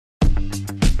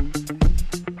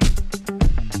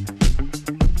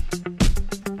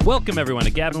Welcome, everyone,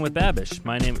 to Gabbing with Babish.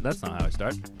 My name... That's not how I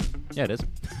start. Yeah, it is.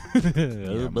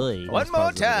 Oh, boy. One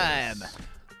more time.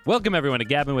 Welcome, everyone, to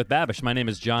Gabbing with Babish. My name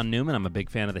is John Newman. I'm a big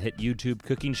fan of the hit YouTube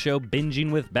cooking show,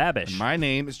 Binging with Babish. My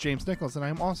name is James Nichols, and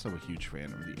I'm also a huge fan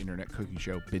of the internet cooking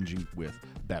show, Binging with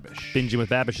Babish. Binging with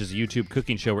Babish is a YouTube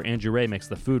cooking show where Andrew Ray makes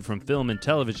the food from film and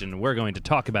television, and we're going to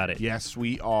talk about it. Yes,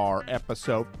 we are.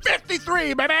 Episode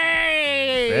 53, baby!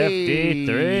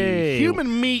 53.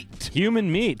 Human meat. Human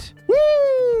meat. Woo!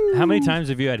 How many times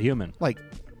have you had human? Like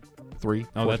 3,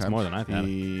 Oh, 4 that's times. more than I've had.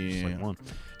 Yeah. Just like one.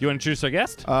 Do you want to introduce our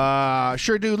guest?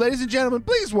 Sure do. Ladies and gentlemen,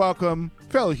 please welcome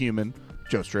fellow human,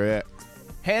 Joe Strix.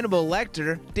 Hannibal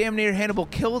Lecter, damn near Hannibal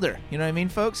killed her. You know what I mean,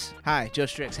 folks? Hi, Joe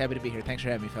Strix. Happy to be here. Thanks for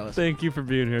having me, fellas. Thank you for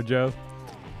being here, Joe.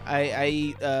 I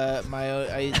eat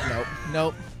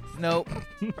nope.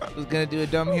 Was gonna do a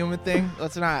dumb human thing.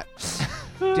 Let's not.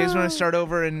 James, want to start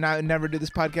over and never do this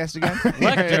podcast again?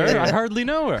 Lecter, I hardly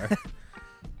know her.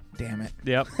 Damn it.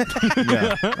 Yep.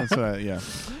 Yeah, that's what. Yeah.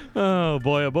 Oh,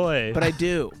 boy, oh, boy. But I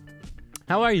do.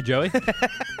 How are you, Joey?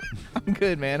 I'm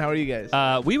good, man. How are you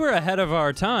guys? We were ahead of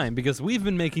our time because we've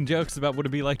been making jokes about what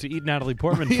it'd be like to eat Natalie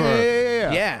Portman for,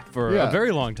 Yeah. for Yeah. a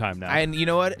very long time now. And you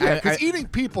know what? Yeah, because eating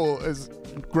people is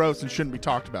gross and shouldn't be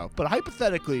talked about. But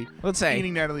hypothetically, Let's say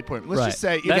eating Natalie Portman. Let's Right. just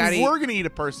say That's- if we're going to eat a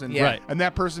person, Yeah. Right. and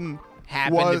that person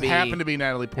happened happened to be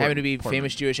Natalie Portman. happened to be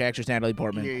famous Jewish actress Natalie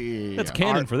Portman. Yeah. That's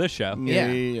canon for this show.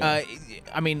 Yeah.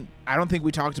 I mean, I don't think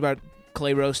we talked about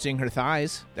Clay roasting her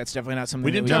thighs. That's definitely not something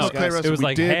We that didn't we talk about Clay discussed. roasting. It was We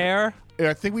like did- hair.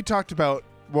 I think we talked about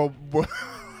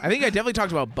I think I definitely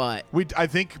talked about butt. I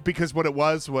think because what it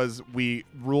was we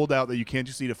ruled out that you can't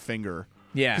just eat a finger.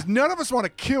 Yeah. Because none of us want to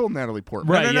kill Natalie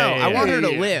Portman. Right, No. yeah, I want her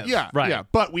to Yeah, live. Yeah, Right. yeah.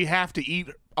 But we have to eat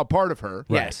a part of her.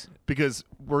 Yes. Because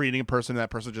we're eating a person, and that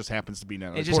person just happens to be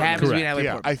Natalie It just Portman. happens to be Correct. Natalie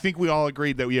Yeah, Portman. I think we all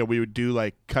agreed that we would do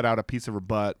like cut out a piece of her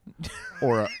butt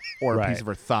or a Right. piece of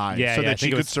her thigh Yeah, so yeah, I that she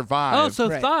think it could was- survive. Oh, so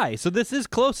Right. thigh. So this is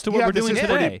close to what yeah, we're this doing is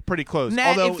today. pretty close.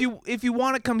 Nat, Although if you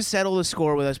want to come settle the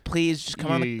score with us, please just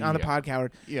come on the Yeah. podcast.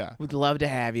 yeah, We'd love to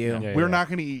have you. Yeah. we're not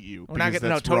going to eat you. We're not because gonna.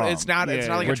 No, that's totally. wrong. It's not. It's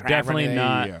Yeah, not like We're a trap or definitely anything.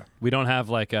 not. Yeah. We don't have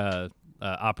like a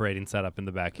operating setup in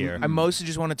the back here. I mostly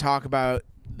just want to talk about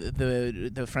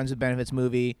the Friends with Benefits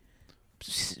movie.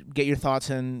 Get your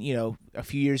thoughts on, a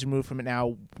few years removed from it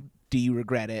now. Do you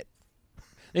regret it?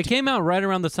 It came out right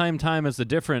around the same time as the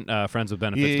different Friends with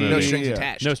Benefits Yeah, movie. No strings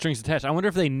attached. No strings attached. I wonder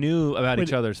if they knew about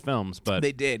each other's films, but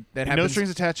They did. That No happens.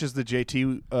 strings attached is the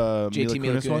JT JT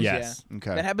Mila Kunis one. Kunis, Yes. yeah.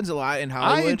 Okay. That happens a lot in I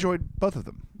Hollywood. enjoyed both of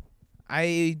them.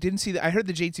 I didn't see that. I heard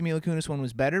the JT Mila Kunis one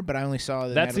was better, but I only saw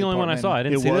the. that's the Natalie only one I Portman. saw. I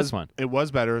didn't It see was this one. It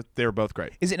was better. They were both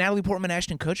great. Is it Natalie Portman,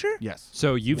 Ashton Kutcher? Yes.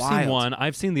 So you've seen Wild. one.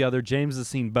 I've seen the other. James has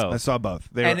seen both. I saw both.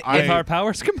 They And were, If our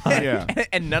powers combine. yeah.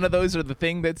 And none of those are the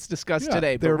thing that's discussed Yeah,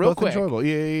 today. they But were real both quick, enjoyable.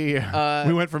 Yeah.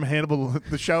 We went from Hannibal,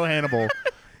 the show Hannibal,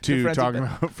 to Friends talking with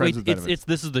about Friends Wait, with Benefits.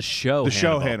 this is the show. The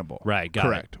show Hannibal. Hannibal. Right. Got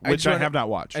Correct. I Which just I wanna- have not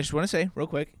watched. I just want to say real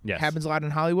quick. Yes. Happens a lot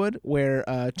in Hollywood where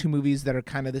two movies that are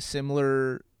kind of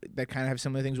that kind of have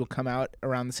similar things will come out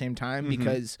around the same time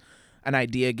because an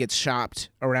idea gets shopped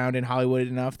around in Hollywood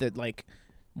enough that like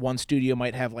one studio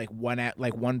might have like one of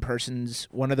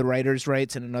the writers'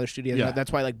 rights and another studio. Yeah.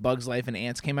 That's why like Bugs Life and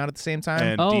Ants came out at the same time.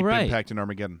 And Oh, Deep right. Impact and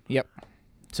Armageddon. Yep.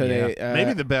 So Yeah. they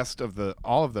Maybe the best of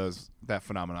all of those, that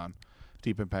phenomenon.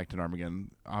 Deep Impact and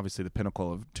Armageddon. Obviously the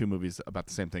pinnacle of two movies about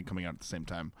the same thing coming out at the same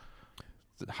time.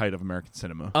 It's the height of American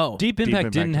cinema. Deep Impact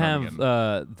Impact didn't and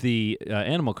have the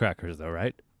animal crackers, though,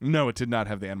 right? No, it did not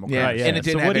have the animal Yeah, crackers. and it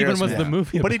didn't so have what even was Aerosmith. the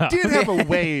movie But about? it did have a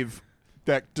wave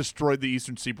that destroyed the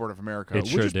eastern seaboard of America, It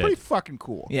which sure is did. pretty fucking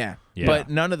cool. Yeah. Yeah. But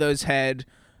none of those had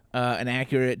an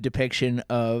accurate depiction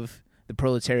of the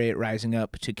proletariat rising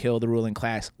up to kill the ruling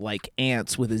class like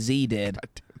Ants with a Z did.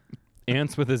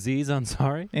 Ants with a Z's on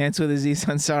sorry? Ants with a Z,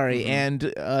 Sansari, and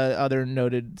other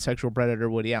noted sexual predator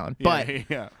Woody Allen. But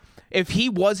yeah. if he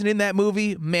wasn't in that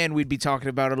movie, man, we'd be talking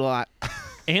about it a lot.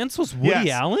 Ants was Woody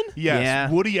Yes. Allen? Yes, Yeah.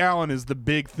 Woody Allen is the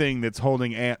big thing that's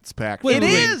holding Ants back. It from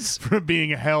being- is! from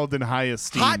being held in high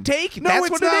esteem. Hot take? No, That's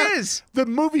it's what not. it is. The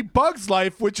movie Bug's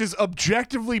Life, which is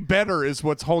objectively better, is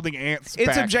what's holding Ants It's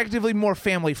back. objectively more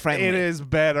family friendly. It is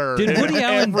better. Did in Woody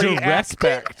Allen every direct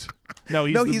aspect. No,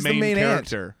 he's the main ant.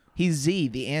 character. He's Z,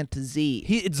 the ant to Z.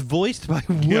 It's voiced by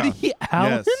Woody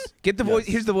Allen? Yes. Get the voice.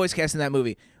 Yes. Here's the voice cast in that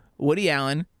movie: Woody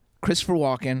Allen, Christopher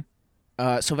Walken,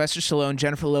 Sylvester Stallone,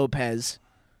 Jennifer Lopez,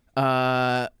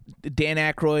 Dan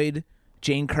Aykroyd,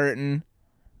 Jane Curtin.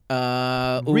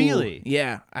 Really?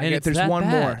 Yeah. And it's there's that one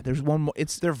bad. more. There's one more.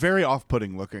 They're very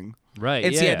off-putting looking. Right,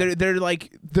 It's yeah.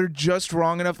 they're just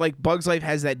wrong enough. Like Bugs Life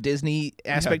has that Disney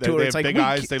aspect they, to it. they It's have like big we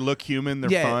eyes. They look human.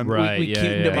 They're yeah, fun. Right, we yeah,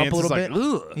 cutened yeah. him up Ants a is little like,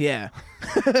 bit. ugh. Yeah.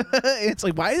 It's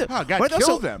like why? God, why are they kill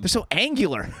so, them. They're so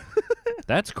angular.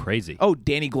 That's crazy. Oh,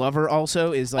 Danny Glover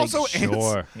also is like Also,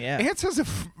 sure. Yeah. Ants has a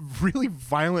really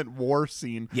violent war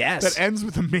scene Yes. that ends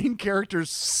with the main character's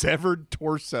severed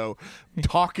torso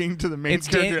talking to the main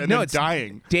character and then it's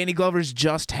dying. Danny Glover's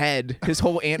just head. His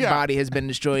whole ant Yeah. body has been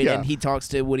destroyed, Yeah. and he talks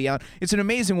to Woody Allen. It's an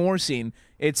amazing war scene.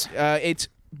 It's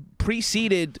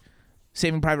preceded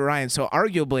Saving Private Ryan, so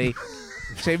arguably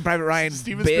Saving Private Ryan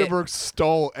Steven bit, Spielberg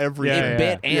stole every. Yeah, it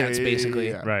bit ants yeah, basically.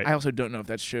 yeah. Right. I also don't know if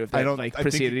that's true. If I that don't- like I think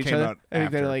it preceded each came other. out I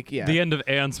think they're after. like yeah. The end of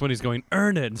Ants when he's going,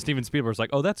 earn it. And Steven Spielberg's like,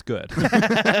 oh, that's good.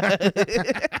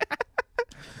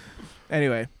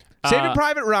 Anyway, Saving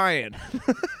Private Ryan.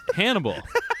 Hannibal.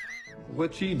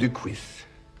 Voici de cuisse,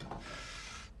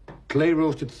 clay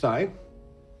roasted thigh,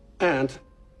 and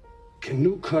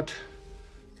canoe cut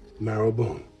marrow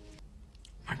bone.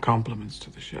 My compliments to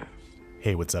the chef.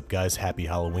 Hey, what's up, guys? Happy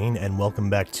Halloween, and welcome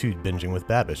back to Binging with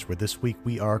Babish, where this week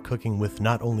we are cooking with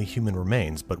not only human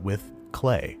remains, but with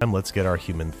clay. And let's get our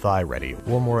human thigh ready,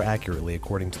 or more accurately,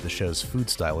 according to the show's food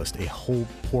stylist, a whole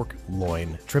pork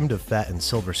loin, trimmed of fat and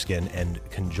silver skin, and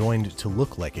conjoined to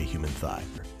look like a human thigh.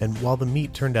 And while the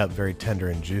meat turned out very tender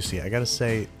and juicy, I gotta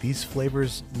say, these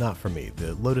flavors, not for me.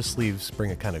 The lotus leaves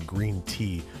bring a kind of green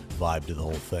tea vibe to the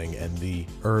whole thing, and the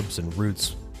herbs and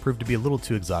roots proved to be a little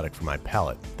too exotic for my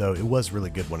palate, though it was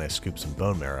really good when I scooped some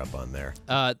bone marrow up on there.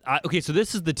 Okay, so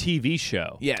this is the TV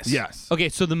show. Yes. Yes. Okay,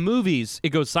 so the movies, it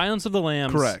goes Silence of the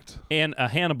Lambs. Correct. And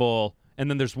Hannibal, and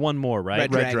then there's one more, right?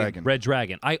 Red Red Dragon. Dragon. Red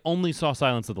Dragon. I only saw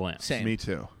Silence of the Lambs. Same. Me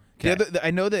too.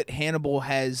 I know that Hannibal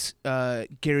has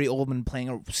Gary Oldman playing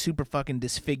a super fucking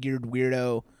disfigured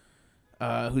weirdo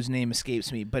whose name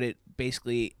escapes me, but it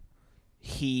basically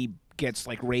he gets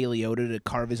like Ray Liotta to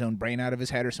carve his own brain out of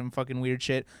his head or some fucking weird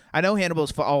shit. I know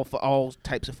Hannibal's all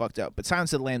types of fucked up, but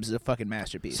Silence of the Lambs is a fucking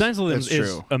masterpiece. Silence of the Lambs That's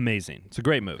is true. amazing. It's a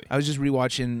great movie. I was just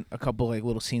rewatching a couple like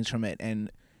little scenes from it,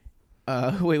 and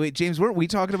wait, James, weren't we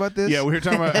talking about this? Yeah, we were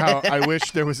talking about how I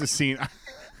wish there was a scene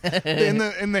in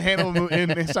the Hannibal movie,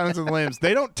 in Silence of the Lambs.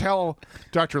 They don't tell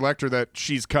Dr. Lecter that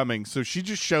she's coming, so she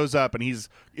just shows up, and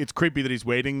it's creepy that he's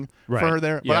waiting Right. for her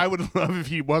there. Yeah. But I would love if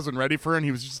he wasn't ready for her and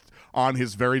he was just on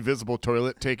his very visible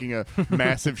toilet taking a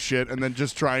massive shit and then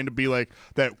just trying to be like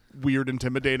that weird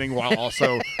intimidating while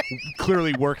also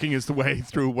clearly working his way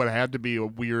through what had to be a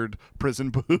weird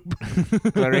prison poop.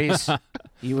 Clarice,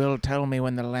 you will tell me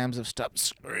when the lambs have stopped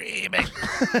screaming.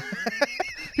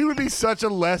 He would be such a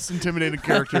less intimidating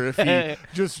character if he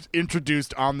just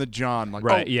introduced on the John, like,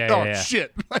 Right, oh, yeah, oh yeah, yeah.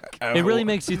 shit. Like, It really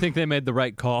makes you think they made the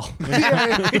right call.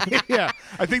 yeah.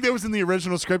 I think that was in the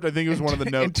original script. I think it was one of the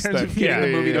In notes. terms that, of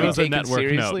getting the movie to It be was a taken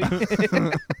network note.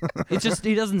 seriously. It's just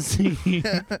he doesn't see.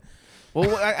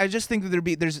 Well, I just think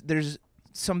that there's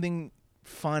something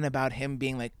fun about him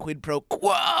being like quid pro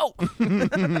quo.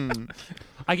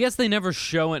 I guess they never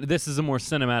show it. This is a more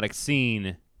cinematic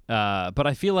scene, but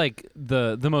I feel like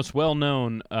the most well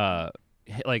known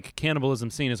like cannibalism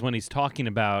scene is when he's talking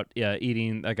about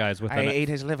eating guys with I ate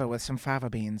his liver with some fava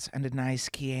beans and a nice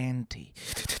Chianti.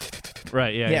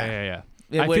 right. Yeah.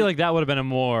 Yeah, I what- feel like that would have been a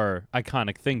more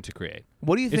iconic thing to create.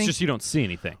 What do you It's think? just you don't see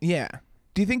anything. Yeah.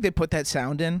 Do you think they put that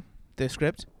sound in the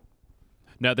script?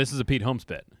 No, this is a Pete Holmes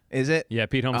bit. Is it? Yeah,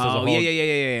 Pete Holmes does a Oh, whole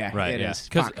yeah. right. It Yeah, is.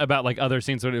 because Fuck. about like other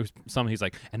scenes where it was some he's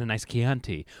like and a nice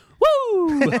Chianti.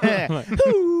 Woo!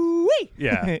 Hoo-wee.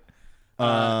 yeah.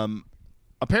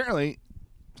 apparently,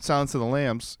 Silence of the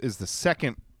Lambs is the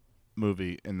second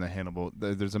movie in the Hannibal.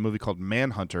 There's a movie called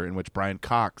Manhunter in which Brian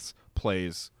Cox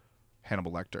plays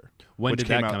Hannibal Lecter. When which did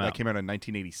that came come out? That came out in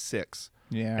 1986.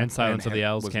 Yeah. And Silence of the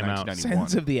Elves was came out. 1991.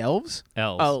 Sense of the Elves?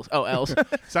 Elves. Oh, Elves.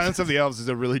 Silence of the Elves is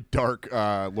a really dark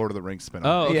Lord of the Rings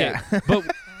spin-off. Oh, okay. Yeah.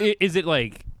 But is it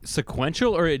like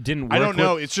sequential or it didn't work? I don't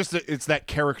know. with- It's just it's that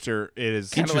character. It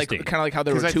is Kind of Interesting. like how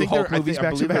there 'Cause were I two think Hulk they're- I movies think- I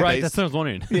back to believe back. they're Right, based- that's what I was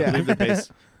wondering. I believe they're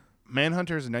based.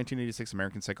 Manhunter is a 1986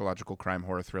 American psychological crime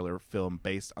horror thriller film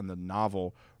based on the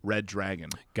novel Red Dragon.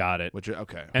 Got it. Which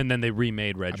okay, And then they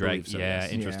remade Red I Dragon. believe so, Yeah,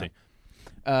 yes. interesting.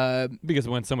 Uh, Because it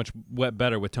went so much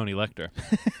better with Tony Lecter.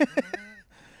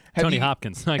 have Tony you-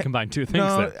 Hopkins. I combined two things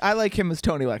No, there. I like him as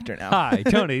Tony Lecter now. Hi,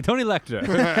 Tony Lecter.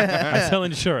 I sell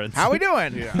insurance. How we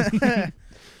doing?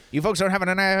 You folks don't have a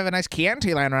nice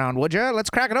Chianti lying around, would you? Let's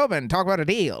crack it open. Talk about a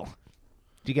deal.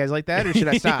 Do you guys like that, or should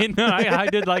I stop? No, I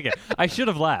did like it. I should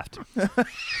have laughed.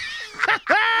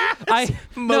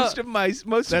 most of my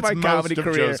comedy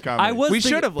career. Joe's comedy. I was We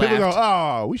thinking- should have People laughed. go,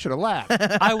 oh, we should have laughed.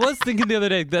 I was thinking the other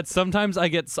day that sometimes I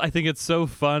think it's so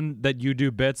fun that you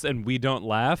do bits and we don't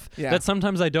laugh Yeah. that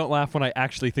sometimes I don't laugh when I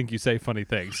actually think you say funny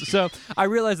things. So I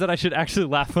realized that I should actually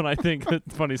laugh when I think that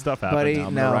funny stuff happens. Buddy,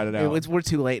 I'm gonna write it out. we're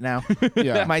too late now.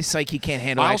 Yeah. My psyche can't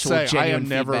handle I'll actual say I genuine am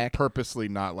never feedback. purposely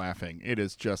not laughing. It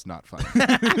is just not funny.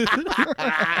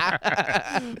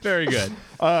 Very good.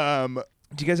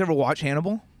 Do you guys ever watch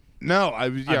Hannibal? No, I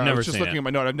never was just seen looking it. at my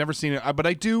note. I've never seen it, but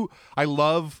I do. I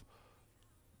love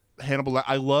Hannibal.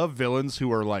 I love villains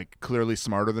who are like clearly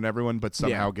smarter than everyone, but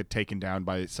somehow get taken down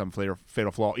by some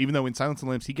fatal flaw. Even though in Silence of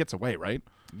the Lambs he gets away, right?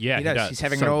 Yeah, He does. He's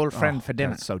having an old friend for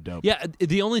dinner. That's so dope. Yeah,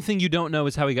 the only thing you don't know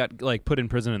is how he got like put in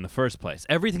prison in the first place.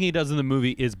 Everything he does in the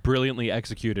movie is brilliantly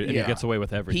executed, and Yeah. he gets away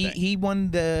with everything. He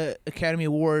won the Academy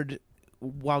Award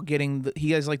while getting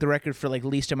he has like the record for like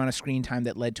least amount of screen time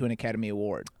that led to an Academy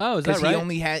Award. Oh, is that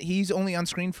right? He's only on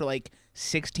screen for like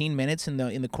 16 minutes in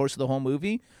the course of the whole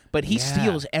movie, but he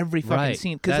steals every fucking Right.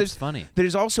 scene. That's there's funny.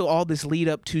 There's also all this lead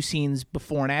up to scenes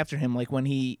before and after him, like when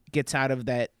he gets out of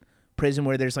that prison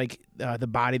where there's like the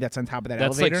body that's on top of that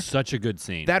That's elevator. like such a good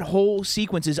scene. That whole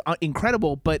sequence is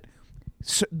incredible, but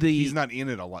He's not in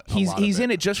it a lot. He's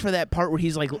in it just for that part where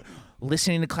he's like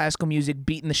listening to classical music,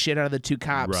 beating the shit out of the two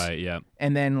cops, right, yeah.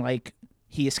 and then like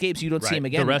he escapes. You don't see him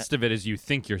again. The rest of it is you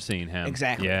think you're seeing him.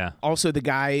 Exactly. Yeah. Also,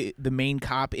 the main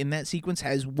cop in that sequence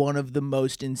has one of the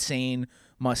most insane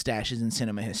mustaches in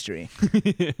cinema history.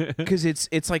 Because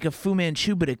it's like a Fu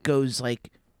Manchu, but it goes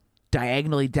like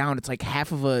diagonally down. It's like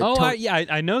half of a.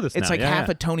 I know this. It's now. like Yeah, half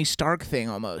yeah. a Tony Stark thing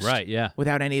almost. Right. Yeah.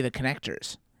 Without any of the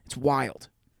connectors. It's wild.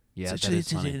 Yeah, it's that is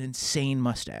an funny. insane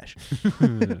mustache.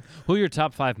 Who are your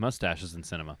top 5 mustaches in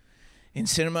cinema? In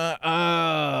cinema,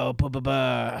 wow,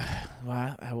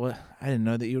 I didn't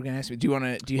know that you were gonna ask me. Do you What'd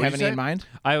have you any say? in mind?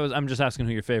 I'm just asking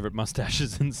who your favorite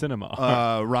mustaches in cinema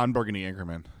are. Ron Burgundy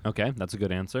Anchorman. Okay, that's a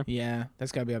good answer. Yeah,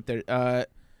 that's gotta be up there.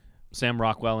 Sam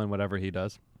Rockwell in whatever he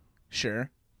does. Sure.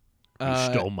 You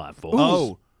stole my voice.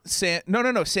 Oh, Sam.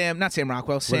 No, Sam. Not Sam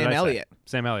Rockwell. What did I Sam say? Elliott.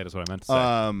 Sam Elliott is what I meant to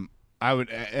say. I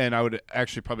would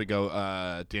actually probably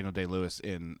go Daniel Day-Lewis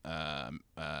in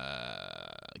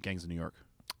Gangs of New York.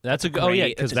 That's a good. Great, Oh yeah,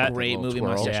 because that's a that great movie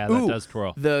twirl. mustache. Yeah, Ooh, that does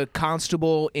twirl. The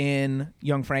constable in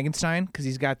Young Frankenstein because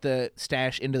he's got the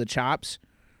stash into the chops.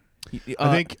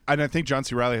 I think John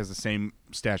C. Reilly has the same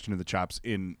stash into the chops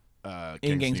in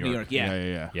Gangs of New York, yeah.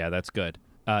 Yeah. Yeah, that's good.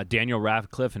 Daniel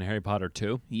Radcliffe in Harry Potter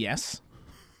 2. Yes.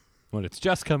 When it's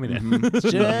just coming in.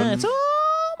 Just almost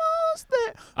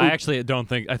there. I actually don't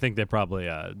think. I think they probably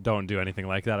don't do anything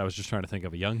like that. I was just trying to think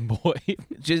of a young boy.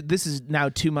 This is now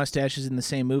 2 mustaches in the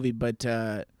same movie, but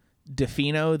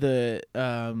DeFino,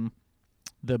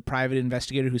 the private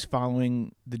investigator who's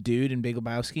following the dude in Big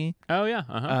Lebowski, Oh yeah,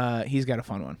 uh-huh. he's got a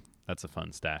fun one. That's a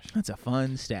fun stash. That's a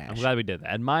fun stash. I'm glad we did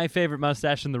that. And my favorite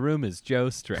mustache in the room is Joe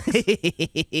Strix.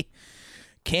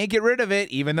 Can't get rid of it,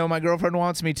 even though my girlfriend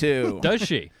wants me to. Does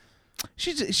she?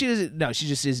 She doesn't. No, she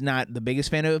just is not the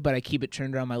biggest fan of it. But I keep it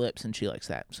turned around my lips, and she likes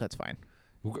that, so that's fine.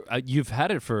 You've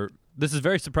had it for. This is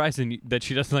very surprising that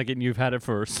she doesn't like it, and you've had it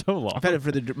for so long. I've had it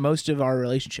for most of our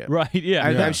relationship. Right? Yeah.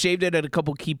 I've shaved it at a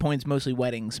couple key points, mostly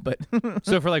weddings, but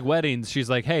So for like weddings, she's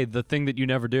like, "Hey, the thing that you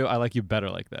never do, I like you better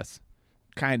like this."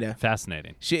 kinda.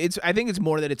 Fascinating. I think it's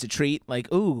more that it's a treat.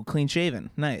 Like, ooh, clean shaven,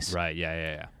 nice. Right?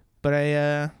 Yeah.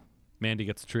 But Mandy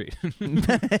gets a treat.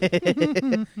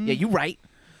 yeah, you're right.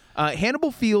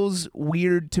 Hannibal feels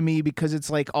weird to me because it's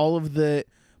like all of the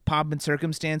pomp and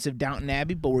circumstance of Downton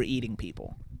Abbey, but we're eating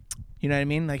people. You know what I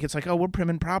mean? Like it's like, oh, we're prim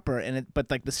and proper,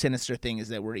 but like the sinister thing is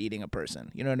that we're eating a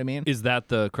person. You know what I mean? Is that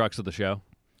the crux of the show?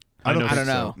 I don't know.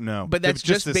 so. No, but that's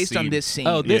just this based on scene. this scene.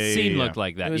 Oh, this Yeah, scene yeah. looked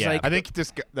like that. It was Yeah. like- I think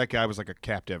that guy was like a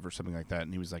captive or something like that,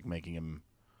 and he was like making him.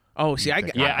 Oh, see, I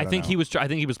Yeah, I don't think know. he was. I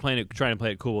think he was trying to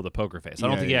play it cool with a poker face. I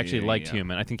don't think he actually liked yeah.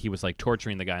 human. I think he was like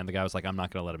torturing the guy, and the guy was like, "I'm not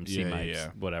going to let him see my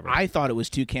whatever." I thought it was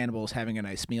 2 cannibals having a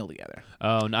nice meal together.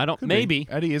 Oh, no, I don't. Maybe.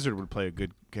 Eddie Izzard would play a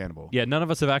good cannibal. Yeah, none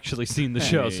of us have actually seen the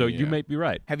show, so you may be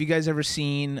right. Have you guys ever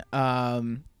seen?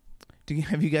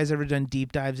 Have you guys ever done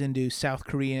deep dives into South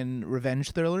Korean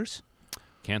revenge thrillers?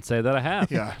 Can't say that I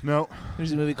have. Yeah, no.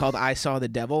 There's a movie called I Saw the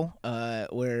Devil,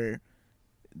 where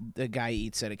the guy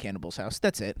eats at a cannibal's house.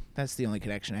 That's it. That's the only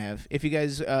connection I have. If you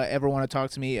guys ever want to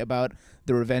talk to me about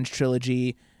the Revenge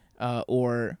trilogy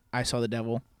or I Saw the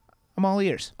Devil, I'm all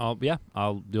ears.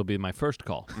 You'll be my first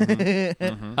call. The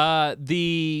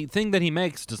thing that he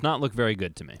makes does not look very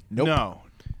good to me. Nope. No.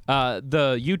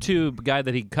 The YouTube guy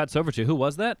that he cuts over to, who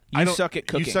was that? You suck at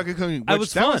cooking. You suck at cooking. That which-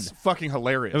 was that fun. was fucking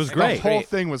hilarious. It was great. The whole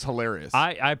thing was hilarious.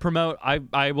 I promote.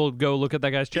 I will go look at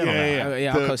that guy's channel. now.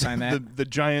 Yeah, I'll co-sign that. The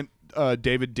giant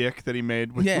David Dick that he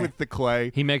made with, Yeah. with the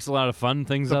clay. He makes a lot of fun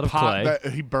things The out of pot clay.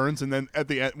 that he burns, and then at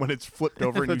the end, when it's flipped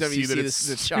over and you see that it's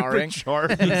the super charring.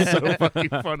 charred, it's so fucking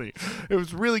funny. It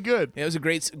was really good. It was a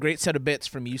great set of bits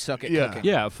from You Suck at Yeah. Cooking.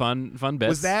 Yeah, fun bits.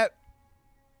 Was that?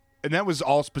 And that was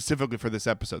all specifically for this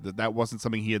episode. That wasn't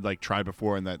something he had like tried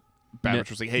before, and that Babbage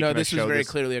was like, "Hey, no, can this I was show very this?"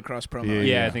 clearly a cross promo. Yeah,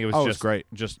 Yeah, I think it was Oh, it was just great.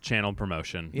 just channel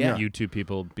promotion. Yeah. You two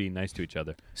people be nice to each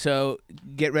other. So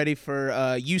get ready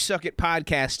for You Suck at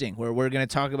Podcasting, where we're going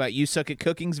to talk about You Suck at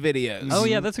Cooking's videos. Oh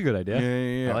yeah, that's a good idea.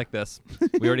 Yeah. I like this.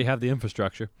 We already have the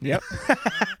infrastructure. Yep.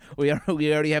 we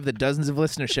already have the dozens of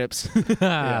listenerships,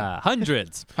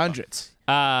 Hundreds. hundreds.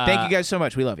 Thank you guys so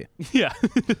much. We love you. Yeah.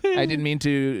 I didn't mean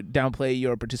to downplay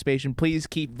your participation. Please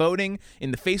keep voting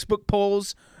in the Facebook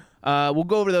polls. We'll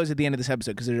go over those at the end of this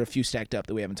episode because there are a few stacked up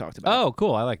that we haven't talked about. Oh,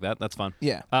 cool. I like that. That's fun.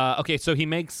 Yeah. Okay, so he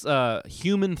makes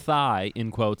human thigh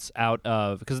in quotes out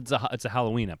of because it's a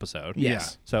Halloween episode.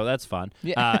 Yes. So that's fun.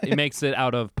 Yeah. He makes it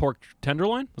out of pork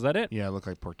tenderloin. Was that it? Yeah, it looked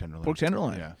like pork tenderloin. Pork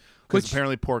tenderloin. Yeah, because Which-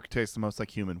 apparently pork tastes the most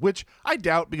like human, which I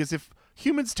doubt because if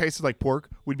humans tasted like pork,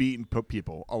 we'd be eating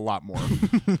people a lot more.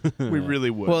 We really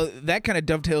would. Well, that kind of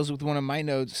dovetails with one of my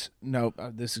notes. No,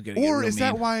 this is going to get or real is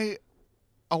that mean. why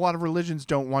a lot of religions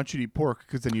don't want you to eat pork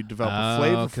because then you develop a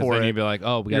flavor 'cause for then it? you'd be like,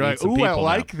 oh, we You're gotta like, eat some ooh, people I now."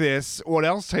 like this. What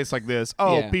else tastes like this?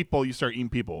 Oh, Yeah. people. You start eating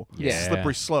people. Yeah.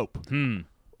 Slippery slope. Hmm.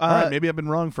 All right, maybe I've been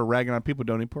wrong for ragging on people who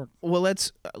don't eat pork. Well,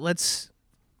 let's.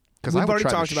 Because We've I would already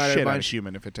try talked the about it a shit out of bunch.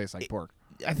 human if it tastes like pork.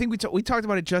 I think we talked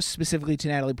about it just specifically to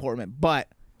Natalie Portman, but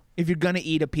if you're gonna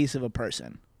eat a piece of a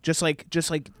person, just like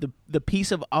the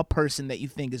piece of a person that you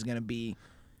think is gonna be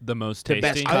The most The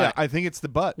best tasty. cut. I think it's the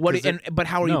butt. what, 'cause but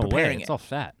how are no you preparing way. it? It's all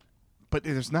fat. But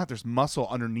there's not. There's muscle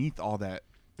underneath all that.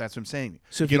 That's what I'm saying.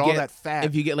 So you if get you all get that fat,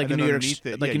 if you get like a and New then York underneath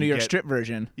it, like yeah, a New you York get- strip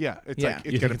version, Yeah, it's Yeah. like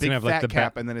You it's got think a it's big gonna have, like, fat the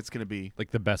cap, and then it's gonna be Like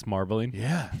the best marbling.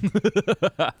 yeah.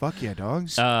 Fuck yeah,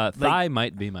 dogs. Thigh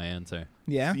might be my answer.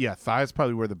 yeah. Yeah, thighs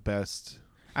probably were the best.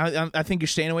 I think you're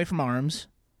staying away from arms.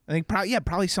 I think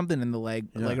probably something in the leg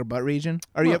or butt region.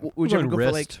 Or Well, would you ever we're go going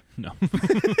for like? wrist. No.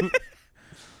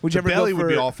 Would you The ever belly go for?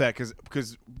 would be all fat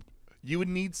because you would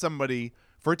need somebody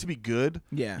for it to be good.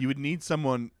 Yeah. you would need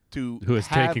someone to Who has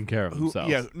have- taken care of who,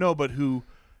 themselves. Yeah, no, but who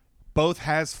both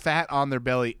has fat on their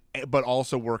belly, but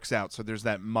also works out. So there's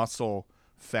that muscle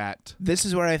fat. This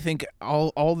is where I think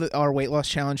all that our weight loss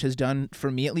challenge has done for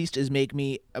me at least is make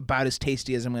me about as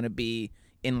tasty as I'm going to be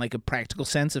in like a practical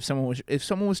sense. If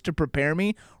someone was to prepare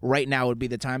me right now would be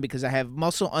the time because I have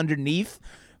muscle underneath,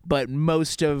 but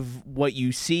most of what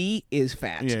you see is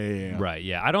fat. Yeah. Right.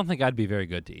 Yeah. I don't think I'd be very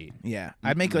good to eat. Yeah.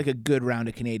 I'd make like a good round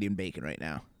of Canadian bacon right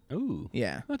now. Ooh.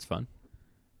 Yeah. That's fun.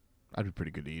 I'd be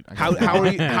pretty good to eat. I How guess.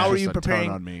 are you Just a ton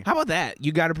preparing? on me. How about that?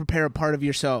 You got to prepare a part of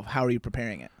yourself. How are you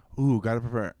preparing it? Ooh, gotta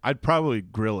prepare. I'd probably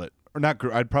grill it, or not.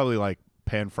 I'd probably like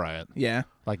pan fry it, Yeah.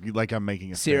 like I'm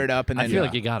making a Sear steak. it up and I then feel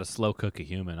like you gotta slow cook a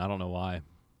human. I don't know why. So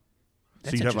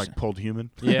That's you'd have like interesting. pulled human.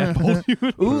 Yeah. Put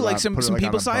it Ooh, like on- some put it, like, people on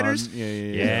a bun. sliders. Yeah.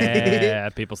 Yeah.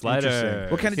 People slider.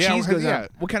 Interesting. What kind of Yeah, cheese well, goes yeah. on?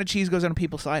 What kind of cheese goes on a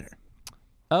people slider?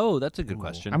 Oh, that's a good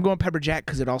question. I'm going pepper jack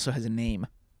because it also has a name.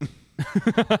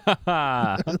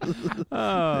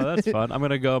 Oh, that's fun. I'm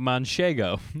gonna go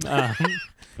manchego.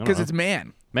 Because it's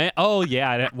man. man. Oh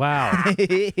yeah. Wow. I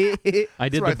did That's what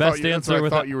the I thought best you- that's what answer I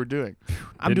with. thought you were doing.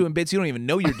 I'm doing bits you don't even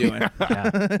know you're doing.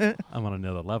 Yeah. I'm on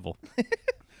another level.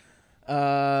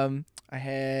 I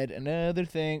had another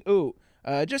thing. Ooh,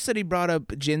 just that he brought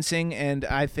up ginseng, and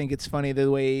I think it's funny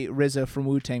the way RZA from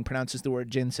Wu-Tang pronounces the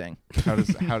word ginseng. How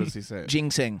does he say it?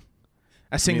 Ginseng.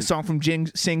 I sing a song from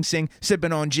Sing Sing,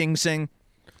 sipping on ginseng.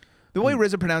 The way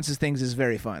RZA pronounces things is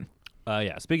very fun.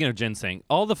 Yeah. Speaking of ginseng,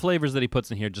 all the flavors that he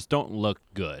puts in here just don't look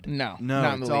good. No, No,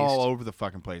 not in it's the all least. over the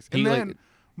fucking place. He, And like- then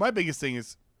my biggest thing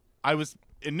is, I was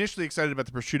initially excited about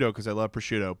the prosciutto because I love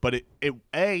prosciutto, but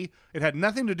it had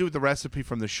nothing to do with the recipe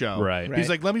from the show. Right. Right. He's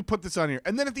like, let me put this on here,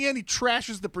 and then at the end he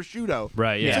trashes the prosciutto.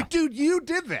 Right, He's yeah. like, dude, you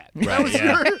did that. That Right, was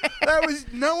yeah. that was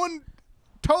no one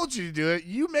told you to do it.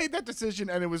 You made that decision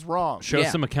and it was wrong. Show Yeah.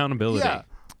 some accountability. Yeah.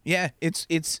 Yeah, it's.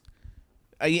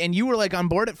 And you were like on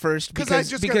board at first Because I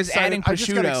just got excited. adding I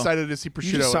just got prosciutto. excited to see prosciutto.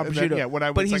 You just saw and then, prosciutto. yeah, when I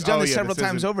was but he's like, done oh, this yeah, several this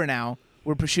times isn't- over now,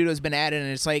 where prosciutto's been added,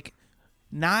 and it's like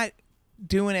not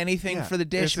doing anything Yeah, for the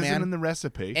dish, this isn't man. in the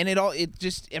recipe. And it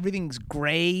just everything's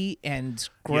gray and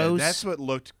gross. Yeah, that's what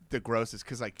looked the grossest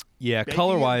because like Yeah, baking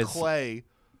color-wise- in clay,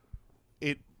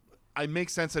 it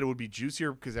makes sense that it would be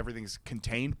juicier because everything's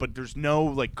contained, but there's no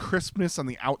like crispness on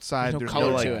the outside. There's no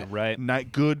color like to it.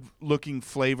 Right. good looking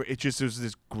flavor. It just is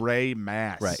this gray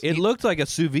mass. Right. It looked like a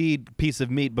sous vide piece of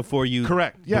meat before you.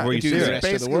 Correct. Yeah. Before you it do sear the just it. rest of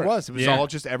the basically work. was. It was Yeah. all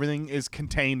just everything is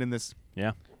contained in this.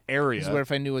 Yeah. area. This is where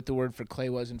if I knew what the word for clay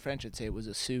was in French, I'd say it was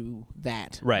a sous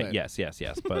that. Right. But Yes.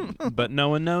 But no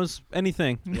one knows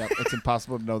anything. Yep, it's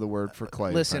impossible to know the word for clay.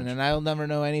 in Listen, French. and I'll never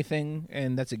know anything,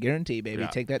 and that's a guarantee, baby. Yeah.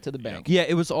 Take that to the bank. Yeah,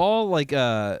 it was all like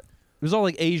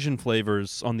Asian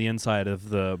flavors on the inside of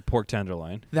the pork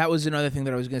tenderloin. That was another thing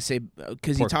that I was going to say,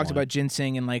 because he Pork talked loin. about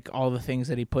ginseng and like all the things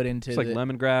that he put into It's like the,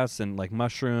 lemongrass and like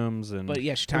mushrooms and. But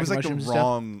yeah, it shiitake was like the mushrooms and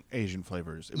wrong Asian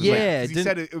flavors. It was Yeah, like, it 'cause he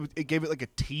said it gave it like a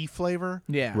tea flavor.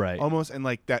 stuff. Yeah, right. Almost, and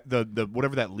like that the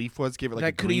whatever that leaf was gave it like that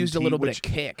a could have green used a tea, little bit which of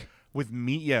kick. with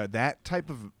meat. Yeah, that type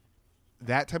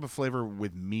of flavor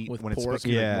with meat With when it's pork. supposed to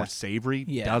be like, Yeah. more savory.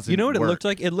 Yeah. Doesn't You know what it work. looked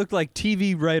like? It looked like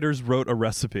TV writers wrote a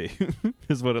recipe.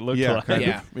 Is what it looked Yeah, like. kind of.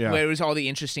 Yeah. Yeah. Where it was all the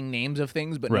interesting names of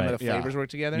things, but none Right. of the Yeah. flavors work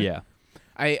together. Yeah.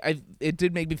 It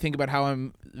did make me think about how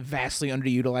I'm vastly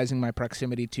underutilizing my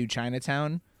proximity to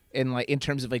Chinatown, and like in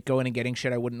terms of like going and getting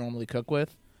shit I wouldn't normally cook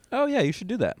with. Oh yeah, you should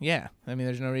do that. Yeah, I mean,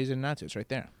 there's no reason not to. It's right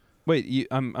there. Wait,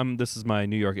 this is my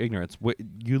New York ignorance. Wait,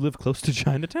 you live close to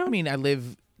Chinatown? I mean, I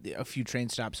live a few train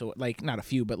stops, so like not a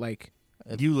few, but like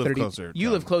You live 30 closer, You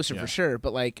Tom. live closer Yeah. for sure,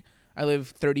 but like I live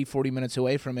 30, 40 minutes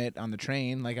away from it on the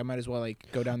train. Like I might as well like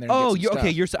go down there. And oh, get some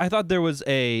okay. stuff. I thought there was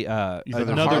a You thought there was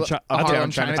another. Harlem- I thought- Uptown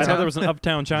I Chinatown? thought there was an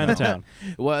uptown Chinatown.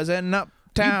 Was an You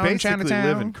uptown basically Chinatown.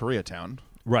 live in Koreatown.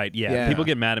 Right. Yeah. Yeah. People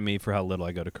get mad at me for how little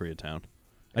I go to Koreatown.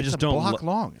 I just It's a don't. block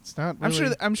long. It's not. I'm really-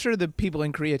 sure. I'm sure the people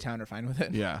in Koreatown are fine with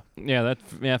it. Yeah.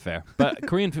 Yeah, fair. But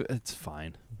Korean food, it's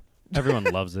fine. Everyone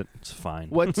loves it. It's fine.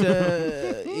 What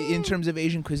in terms of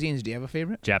Asian cuisines, do you have a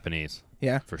favorite? Japanese,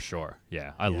 Yeah. for sure.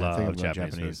 Yeah, I Yeah, love think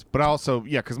Japanese food. But also,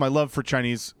 yeah, because my love for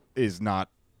Chinese is not.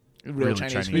 Real Really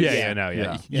Chinese Chinese. food. Yeah.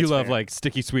 Yeah. You That's love fair. like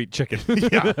sticky sweet chicken.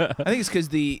 Yeah. I think it's because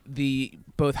the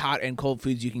both hot and cold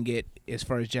foods you can get as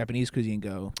far as Japanese cuisine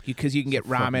go, because you can get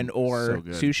ramen fucking or so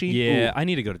good. sushi. Yeah, Ooh. I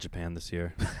need to go to Japan this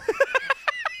year.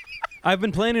 I've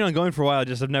been planning on going for a while. I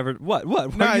just have never. What? Why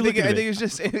No, are I you think looking at me? it's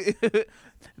just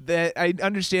that I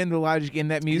understand the logic in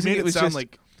that You music. made It it was sound just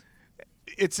like.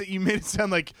 You made it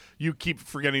sound like you keep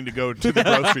forgetting to go to the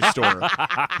grocery store.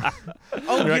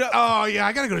 oh, You're you like, know, oh yeah,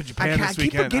 I gotta go to Japan I this keep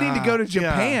weekend. forgetting to go to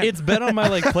Japan. It's been on my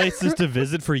like places to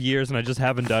visit for years, and I just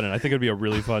haven't done it. I think it'd be a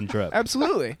really fun trip.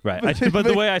 Absolutely. Right. But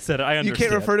the way I said it, I You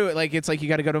understand. can't refer to it like it's like you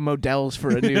got to go to Modell's for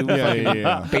a new fucking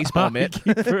yeah. baseball mitt.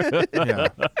 Yeah.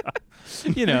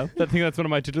 You know, I think that's one of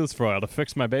my to-dos for a while, to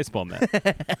fix my baseball mitt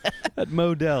at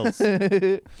Modell's.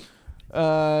 The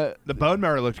bone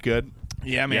marrow looked good.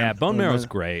 Yeah, Yeah, bone marrow's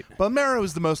great. Bone marrow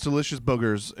is the most delicious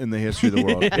boogers in the history of the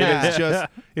world. It is just.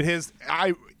 It is.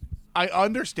 I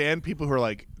understand people who are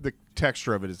like the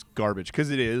texture of it is garbage because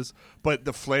it is, but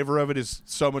the flavor of it is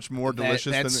so much more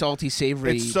delicious that than salty,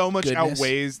 savory. it so much goodness.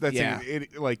 outweighs that Yeah. thing.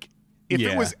 It like if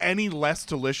Yeah. it was any less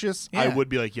delicious, I Yeah. would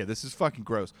be like, yeah, this is fucking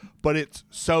gross. But it's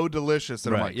so delicious that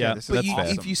I'm Right, like, yeah. yeah, this But is you,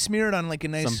 awesome. if you smear it on like a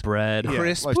nice Some bread. yeah,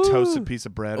 crisp- like toasted piece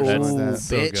of bread or oh, something like that.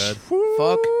 So bitch, good.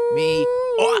 fuck me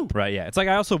up. Right, yeah. It's like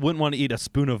I also wouldn't want to eat a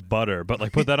spoon of butter, but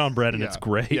like put that on bread and Yeah, it's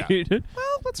great. yeah.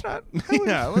 Well, let's not.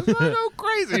 Yeah, let's not go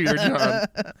crazy here, John.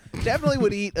 Definitely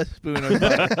would eat a spoon of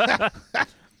butter.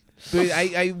 But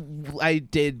I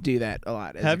did do that a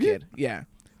lot as Have a you? kid. Yeah.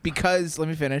 Because let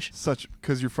me finish.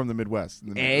 Because you're from the Midwest.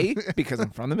 A, because I'm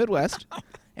from the Midwest.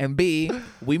 And B,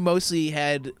 we mostly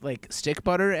had like stick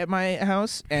butter at my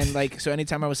house, and like so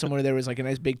anytime I was somewhere there was like a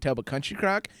nice big tub of Country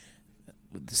Crock.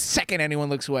 The second anyone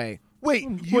looks away, Wait,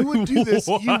 you would do this?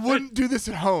 You What? wouldn't do this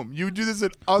at home. You would do this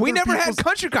at other. we never had people's-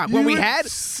 Country Crock. You When we would had,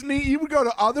 you would go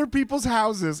to other people's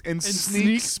houses and sneak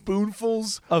sneak-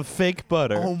 spoonfuls. Of fake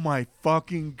butter. Oh my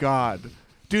fucking god.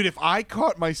 Dude, if I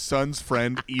caught my son's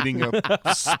friend eating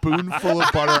a spoonful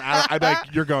of butter, I'd be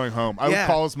like, you're going home. I would Yeah.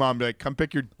 call his mom and be like, come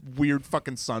pick your weird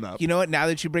fucking son up. you know what? Now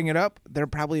that you bring it up, there are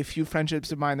probably a few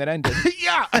friendships of mine that ended.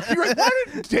 Yeah. You're like, why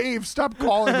did Dave stop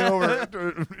calling me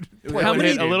over? How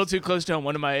many- a little too close to home.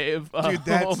 One of my Dude,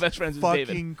 that's best friends is fucking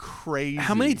David. crazy.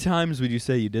 How many times would you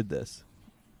say you did this?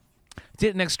 Did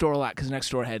it next door a lot because next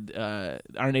door had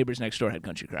our neighbors next door had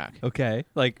Country Crock. Okay.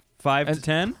 Like 5 to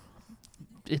 10?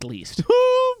 At least.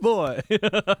 Oh boy.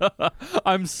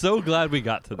 I'm so glad we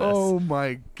got to this. Oh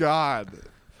my god.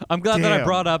 I'm glad that I damn.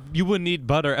 brought up you wouldn't eat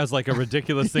butter as like a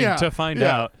ridiculous thing Yeah, to find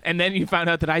yeah. out. And then you found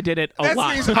out that I did it a That's lot.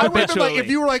 the reason- I would have been like, habitually.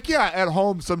 if you were like, yeah, at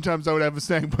home, sometimes I would have a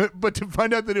snack, but to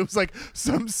find out that it was like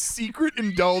some secret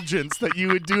indulgence that you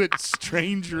would do at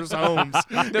strangers' homes,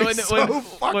 No, it's so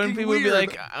fucking when people weird. would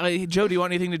be like, Joe, do you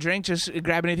want anything to drink? Just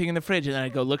grab anything in the fridge. And then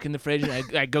I'd go look in the fridge and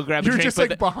I'd go grab a You're drink. just but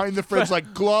like behind the fridge,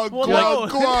 like glug, Well,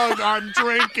 glug, no. glug. I'm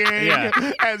drinking Yeah.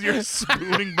 as you're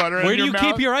spooning butter. in Where do your you mouth.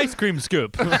 keep your ice cream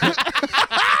scoop?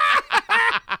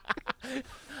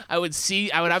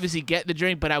 I would obviously get the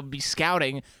drink, but I would be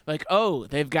scouting like, oh,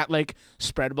 they've got like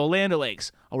spreadable Land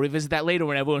O'Lakes. I'll revisit that later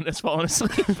when everyone has fallen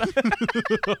asleep.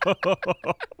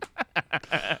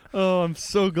 Oh, I'm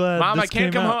so glad. Mom, this I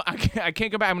can't came come out. home. I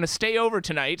can't come back. I'm going to stay over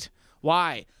tonight.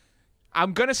 Why?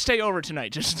 I'm going to stay over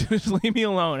tonight. Just leave me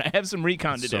alone. I have some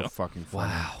recon to so do. fucking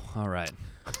funny. Wow. All right.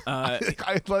 I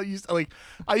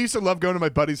used to love going to my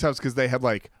buddy's house because they had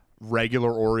like regular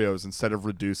Oreos instead of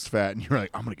reduced fat, and you're like,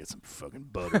 I'm gonna get some fucking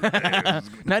butter.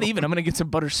 Not even. I'm going to get some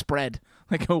butter spread,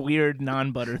 like a weird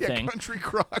non-butter Yeah, thing. Country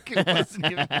Crock. It wasn't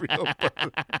even real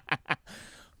butter.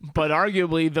 But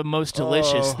arguably the most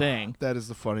delicious thing. That is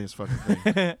the funniest fucking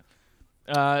thing.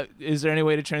 Is there any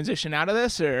way to transition out of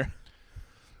this, or?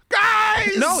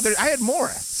 Guys! No, I had more.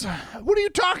 What are you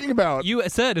talking about? You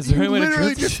said, is there You any way to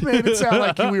literally transition? just made it sound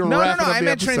like we were No, wrapping up I the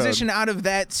meant episode. transition out of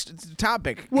that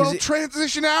topic. 'cause Well, it-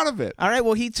 transition out of it. all right.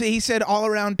 Well, he said all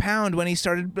around pound when he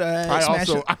started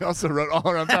smashing. I also wrote all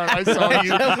around pound. I saw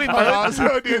you. We I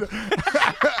also did.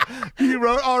 You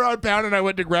wrote all around pound, and I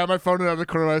went to grab my phone, and out of the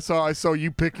corner I saw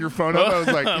you pick your phone up. I was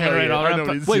like, hey, Right, all I around know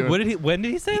what he's Wait, doing. when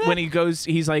did he say that? When he goes,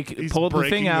 he's like He's pulled the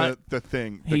breaking thing out. The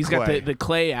thing. He's got clay. the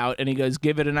clay out, and he goes,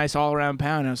 "Give it a nice all around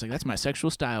pound." And I was like, "That's my sexual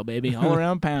style, baby, all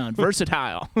around pound,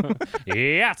 versatile."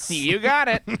 Yes. You got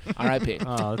it. R.I.P.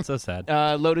 Oh, that's so sad.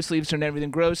 Lotus leaves turned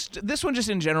everything gross. This one just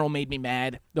in general made me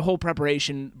mad. The whole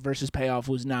preparation versus payoff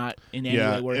was not in any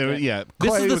way worth it. yeah. This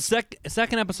Clay is the was-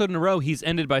 second episode in a row he's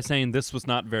ended by saying this was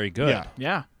not very good. Yeah.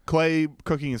 Yeah. Clay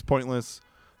cooking is pointless.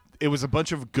 It was a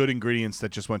bunch of good ingredients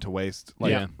that just went to waste.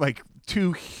 Like, Yeah. like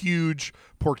 2 huge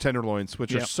pork tenderloins,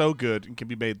 which are Yep. so good and can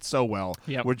be made so well,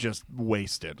 Yep. were just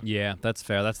wasted. Yeah, that's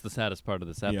fair. That's the saddest part of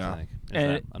this episode. Yeah. I think, is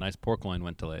And- that a nice pork loin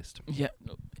went to waste. Yeah.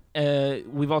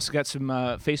 We've also got some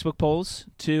Facebook polls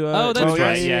to. Oh, that's yeah,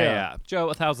 right. yeah, Yeah. Joe,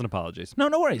 1,000 apologies. No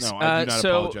worries. No, I do not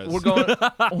so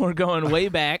apologize. we're going way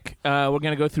back. We're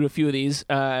gonna go through a few of these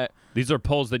These are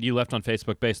polls that you left on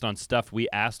Facebook based on stuff we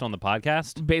asked on the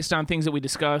podcast. based on things that we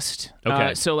discussed.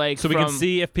 Okay. So like, So we can from-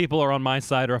 see if people are on my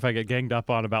side or if I get ganged up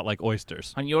on about like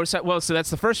oysters. on your side. Well, so that's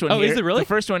the first one. Oh, here. is it really? The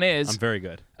first one I'm is very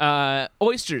good.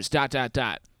 oysters. ...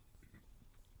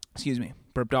 Excuse me.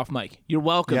 Burped off mic. You're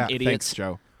welcome, Yeah, idiots. thanks,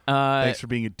 Joe. Thanks for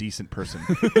being a decent person.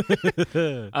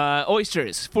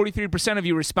 Oysters. 43% of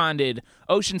you responded,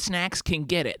 Ocean Snacks can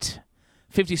get it.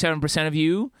 57% of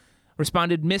you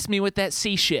responded, miss me with that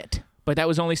sea shit. But that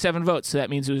was only 7 votes, so that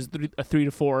means it was a 3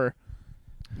 to 4.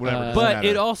 Whatever. doesn't But matter.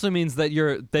 it also means that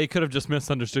they could have just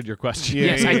misunderstood your question. Yeah,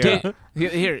 Yes, yeah, I yeah.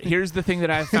 did. Here's the thing that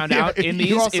I found out in these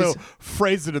you also is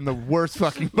phrased it in the worst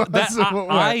fucking That, possible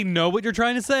way. I know what you're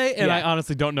trying to say, and Yeah. I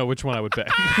honestly don't know which one I would pick.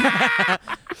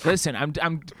 listen,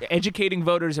 I'm educating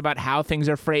voters about how things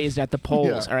are phrased at the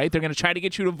polls. Yeah. All right, they're going to try to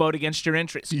get you to vote against your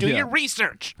interests. Do Yeah. your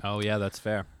research. Oh, yeah, that's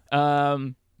fair.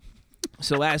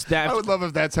 So last I would love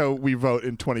if that's how we vote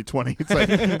in 2020. It's like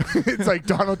it's like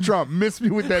Donald Trump. Miss me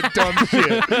with that dumb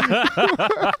shit.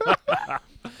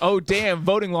 oh damn,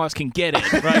 voting laws can get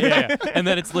it. Right, yeah. And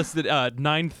then it's listed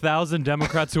 9,000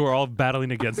 Democrats who are all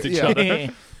battling against each Yeah. other.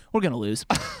 We're gonna lose.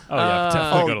 Oh, yeah,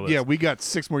 definitely gonna Oh lose. yeah, we got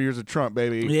 6 more years of Trump,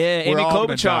 baby. Yeah, We're Amy all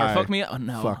gonna Klobuchar. die. Fuck me up. Oh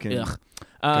no. Fucking- Ugh. God,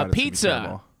 it's gonna be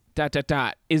Pizza.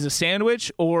 terrible. Is a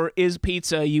sandwich or is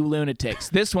pizza, you lunatics?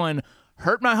 This one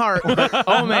hurt my heart. But,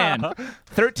 oh man,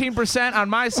 13% on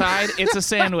my side. It's a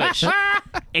sandwich.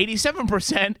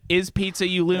 87% is pizza,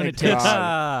 you lunatics.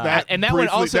 God. And that one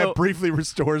that briefly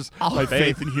restores my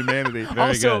faith in humanity.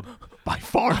 Also, good. by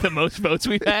far the most votes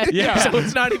we've had. Yeah. So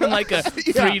it's not even like a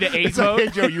 3 to 8 it's vote. like,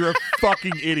 hey Joe, you're a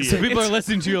fucking idiot. So people are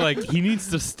listening to you like, he needs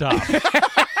to stop.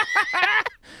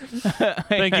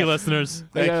 Thank you, listeners.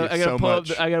 Thank you I gotta so pull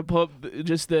much. Up I gotta pull up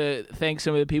just to thank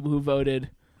some of the people who voted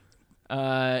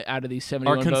out of these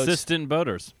 71 Our votes. consistent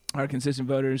voters. Our consistent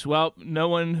voters. Well, no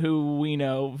one who we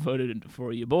know voted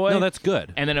for you, boy. No, that's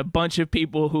good. and then a bunch of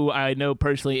people who I know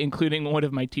personally, including one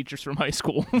of my teachers from high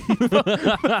school.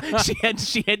 she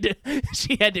had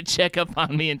to check up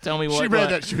on me and tell me what. She read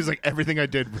that. She was like, everything I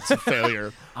did was a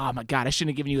failure. Oh my god, I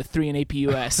shouldn't have given you a 3 in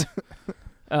APUS.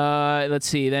 Let's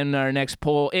see. Then our next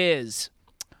poll is,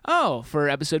 for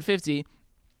episode 50,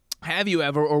 have you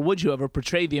ever or would you ever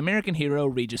portray the American hero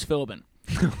Regis Philbin?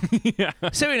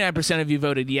 79% of you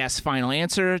voted yes, final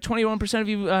answer. 21% of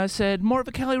you said more of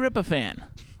a Kelly Ripa fan.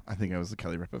 I think I was a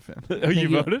Kelly Ripa fan. Oh, you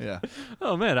voted? Yeah.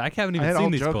 Oh, man, I haven't I even had all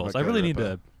seen these jokes polls. about I really Kelly need to.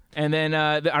 Ripa. And then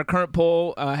our current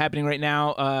poll happening right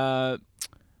now,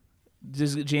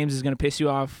 James is going to piss you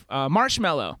off.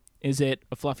 Marshmallow, is it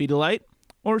a fluffy delight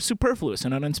or superfluous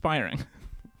and uninspiring?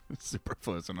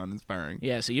 Superfluous and uninspiring.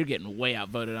 Yeah, so you're getting way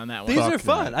outvoted on that one. These are Fuck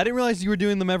fun. that. I didn't realize you were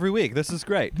doing them every week. This is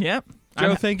great. Yep.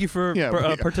 Joe, thank you for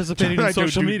participating John and in I don't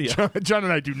social do- media. John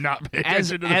and I do not pay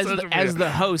as attention to the social as media.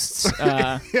 the hosts.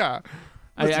 Yeah.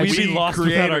 We'd be lost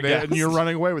without our created it, and guests. you're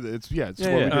running away with it. It's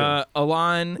what we do.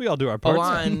 Alon, We all do our parts.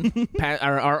 Alon,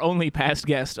 our only past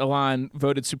guest, Alon,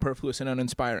 voted superfluous and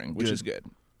uninspiring, which Good. is good.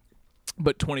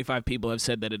 But 25 people have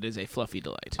said that it is a fluffy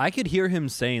delight. I could hear him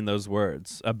saying those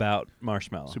words about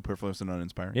Marshmallow. Superfluous and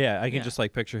uninspiring. Yeah, I can Yeah. just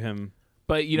like picture him.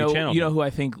 But you You know channeled him. who I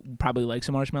think probably likes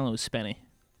a marshmallow is Spenny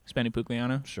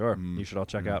Pugliano. Sure, you should all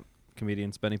check out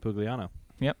comedian Spenny Pugliano.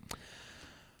 Yep.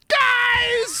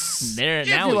 Guys, There, if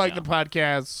now you we like go. the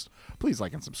podcast, please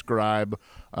like and subscribe.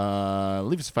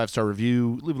 Leave us a 5-star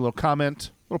review. Leave a little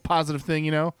comment, a little positive thing.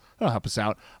 That'll help us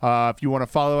out. If you want to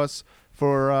follow us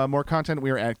for more content, we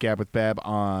are at Gab with Bab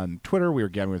on Twitter. We are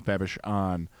Gabbing with Babish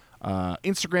on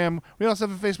Instagram. We also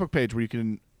have a Facebook page where you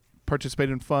can participate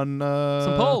in fun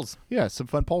Some polls. Yeah, some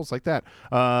fun polls like that.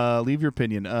 Leave your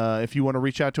opinion. If you want to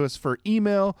reach out to us for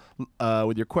email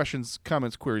with your questions,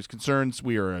 comments, queries, concerns,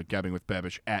 we are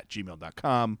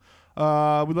gabbingwithbabish@gmail.com.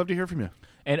 We'd love to hear from you.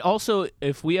 And also,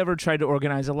 if we ever tried to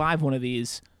organize a live one of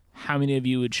these, how many of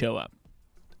you would show up?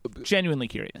 Genuinely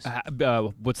curious.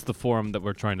 What's the forum that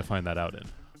we're trying to find that out in?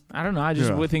 I don't know. I just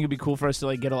Yeah. would think it'd be cool for us to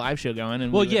like get a live show going.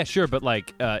 And Well, we would- yeah, sure, but like,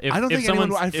 if I don't think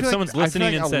someone's anyone. I if feel someone's like, listening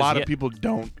I feel like and a says lot yeah- of people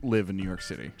don't live in New York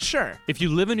City. Sure. if you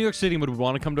live in New York City and would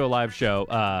want to come to a live show,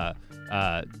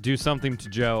 do something to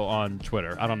Joe on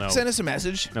Twitter. I don't know. Send us a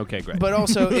message. Okay, great. But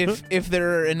also, if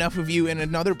there are enough of you in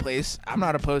another place, I'm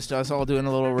not opposed to us all doing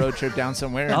a little road trip down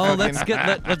somewhere. and oh, fucking-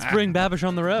 let's bring Babish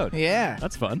on the road. Yeah,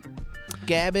 That's fun.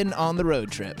 gabbing on the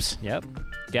road trips. Yep.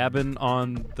 Gabbing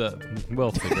on the.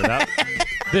 We'll figure it out.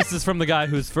 This is from the guy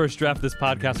whose first draft of this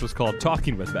podcast was called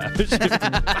Talking with Babish.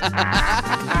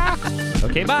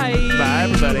 Okay, bye. Bye,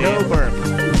 everybody. No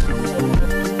burp.